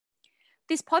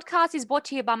This podcast is brought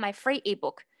to you by my free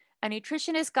ebook, A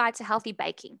Nutritionist's Guide to Healthy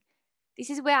Baking. This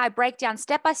is where I break down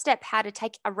step by step how to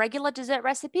take a regular dessert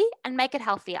recipe and make it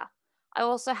healthier. I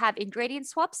also have ingredient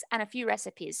swaps and a few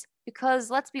recipes because,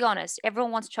 let's be honest,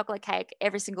 everyone wants chocolate cake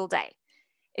every single day.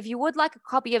 If you would like a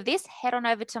copy of this, head on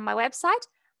over to my website,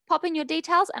 pop in your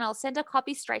details, and I'll send a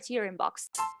copy straight to your inbox.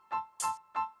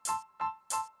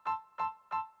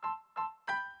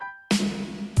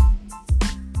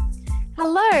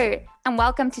 Hello, and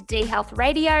welcome to D Health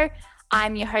Radio.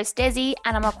 I'm your host, Desi,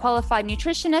 and I'm a qualified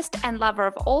nutritionist and lover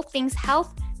of all things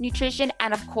health, nutrition,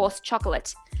 and of course,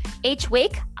 chocolate. Each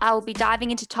week, I will be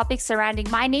diving into topics surrounding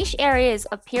my niche areas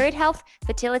of period health,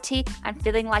 fertility, and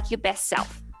feeling like your best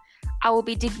self. I will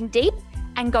be digging deep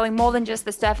and going more than just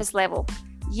the surface level.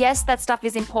 Yes, that stuff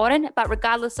is important, but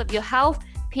regardless of your health,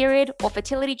 period, or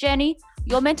fertility journey,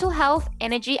 your mental health,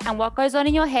 energy, and what goes on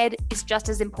in your head is just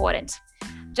as important.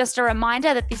 Just a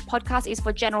reminder that this podcast is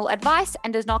for general advice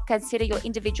and does not consider your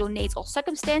individual needs or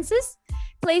circumstances.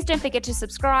 Please don't forget to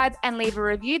subscribe and leave a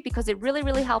review because it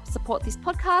really helps support this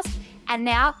podcast. And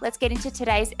now let's get into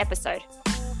today's episode.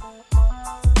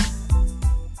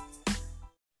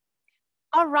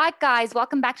 All right, guys,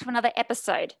 welcome back to another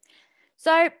episode.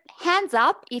 So hands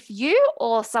up if you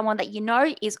or someone that you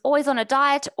know is always on a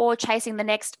diet or chasing the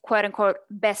next quote unquote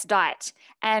best diet.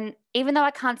 And even though I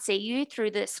can't see you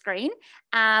through the screen,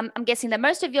 I'm guessing that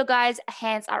most of your guys'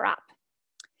 hands are up.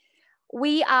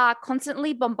 We are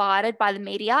constantly bombarded by the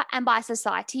media and by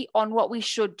society on what we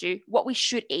should do, what we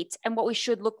should eat, and what we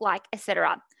should look like,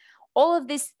 etc. All of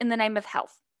this in the name of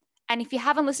health. And if you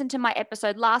haven't listened to my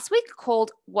episode last week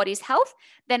called What is Health,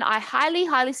 then I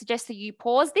highly suggest that you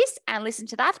pause this and listen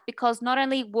to that, because not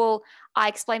only will I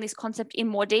explain this concept in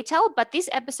more detail, but this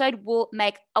episode will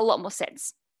make a lot more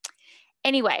sense.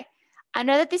 Anyway, I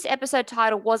know that this episode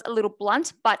title was a little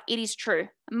blunt, but it is true.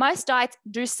 Most diets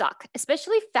do suck,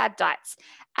 especially fad diets.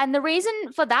 And the reason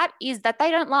for that is that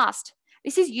they don't last.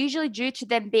 This is usually due to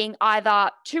them being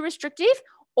either too restrictive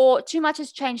or too much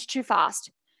has changed too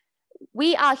fast.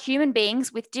 We are human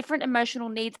beings with different emotional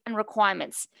needs and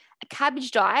requirements. A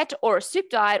cabbage diet or a soup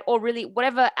diet or really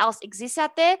whatever else exists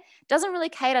out there doesn't really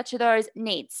cater to those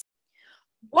needs.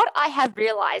 What I have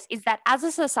realized is that as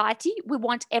a society, we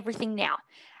want everything now.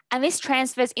 And this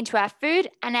transfers into our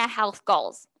food and our health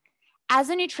goals.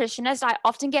 As a nutritionist, I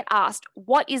often get asked,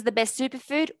 what is the best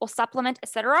superfood or supplement,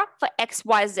 etc., for X,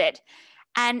 Y, Z?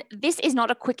 And this is not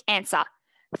a quick answer.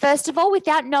 First of all,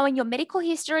 without knowing your medical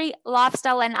history,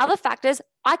 lifestyle, and other factors,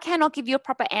 I cannot give you a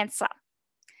proper answer.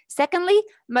 Secondly,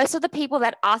 most of the people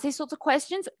that ask these sorts of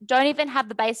questions don't even have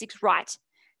the basics right.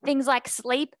 Things like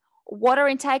sleep, water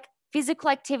intake, physical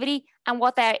activity, and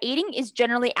what they are eating is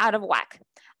generally out of whack.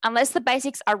 Unless the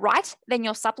basics are right, then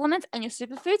your supplements and your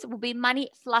superfoods will be money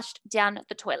flushed down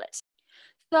the toilet.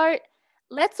 So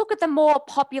let's look at the more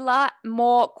popular,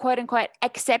 more quote unquote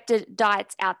accepted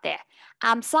diets out there.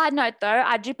 Side note though,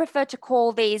 I do prefer to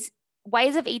call these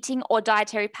ways of eating or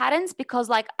dietary patterns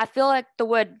because I feel like the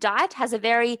word diet has a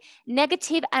very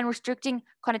negative and restricting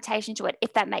connotation to it,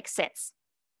 if that makes sense.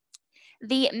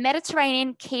 The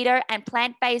Mediterranean, keto, and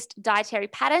plant-based dietary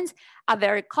patterns are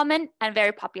very common and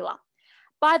very popular.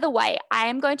 By the way, I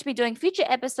am going to be doing future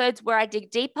episodes where I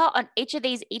dig deeper on each of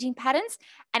these eating patterns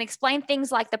and explain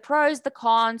things like the pros, the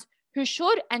cons, who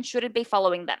should and shouldn't be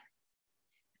following them.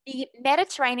 The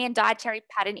Mediterranean dietary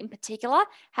pattern in particular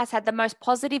has had the most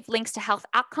positive links to health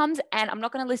outcomes, and I'm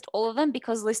not going to list all of them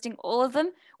because listing all of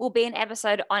them will be an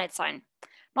episode on its own.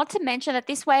 Not to mention that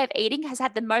this way of eating has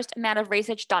had the most amount of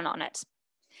research done on it.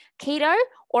 Keto,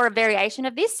 or a variation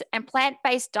of this, and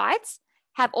plant-based diets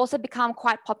have also become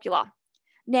quite popular.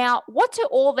 Now, what do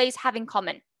all these have in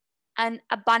common? An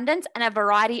abundance and a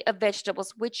variety of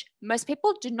vegetables, which most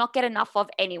people do not get enough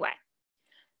of anyway.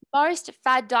 Most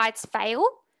fad diets fail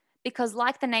because,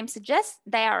 like the name suggests,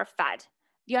 they are a fad.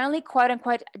 The only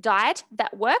quote-unquote diet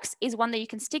that works is one that you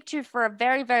can stick to for a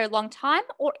very long time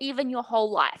or even your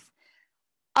whole life.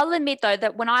 I'll admit, though,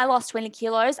 that when I lost 20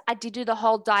 kilos, I did do the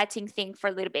whole dieting thing for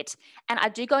a little bit. And I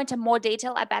do go into more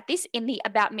detail about this in the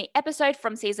About Me episode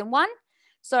from season 1.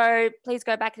 So please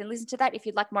go back and listen to that if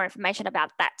you'd like more information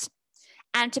about that.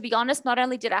 And to be honest, not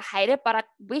only did I hate it, but I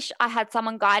wish I had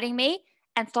someone guiding me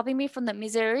and stopping me from the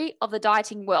misery of the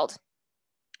dieting world.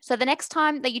 So the next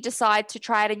time that you decide to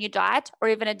try out a new diet or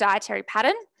even a dietary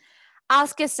pattern,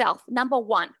 ask yourself, number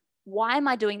 1, why am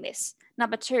I doing this?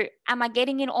 Number 2, am I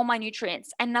getting in all my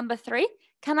nutrients? And number 3,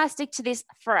 can I stick to this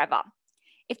forever?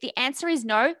 If the answer is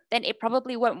no, then it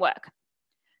probably won't work.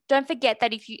 Don't forget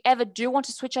that if you ever do want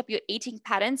to switch up your eating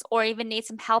patterns or even need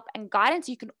some help and guidance,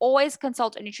 you can always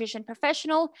consult a nutrition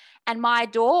professional, and my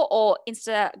door or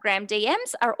Instagram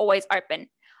DMs are always open.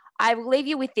 I will leave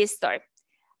you with this though.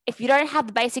 If you don't have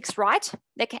the basics right,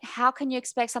 how can you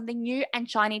expect something new and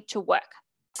shiny to work?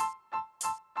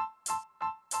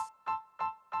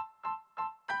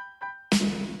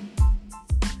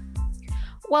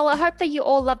 Well, I hope that you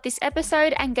all loved this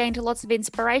episode and gained lots of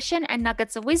inspiration and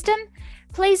nuggets of wisdom.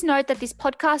 Please note that this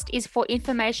podcast is for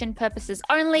information purposes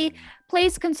only.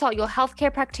 Please consult your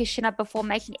healthcare practitioner before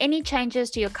making any changes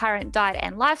to your current diet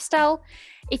and lifestyle.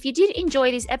 If you did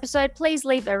enjoy this episode, please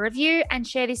leave a review and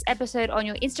share this episode on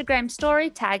your Instagram story,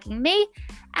 tagging me.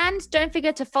 And don't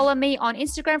forget to follow me on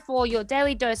Instagram for your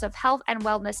daily dose of health and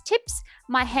wellness tips.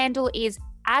 My handle is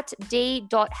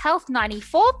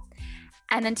 @d.health94.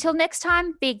 And until next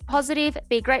time, be positive,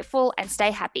 be grateful, and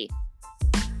stay happy.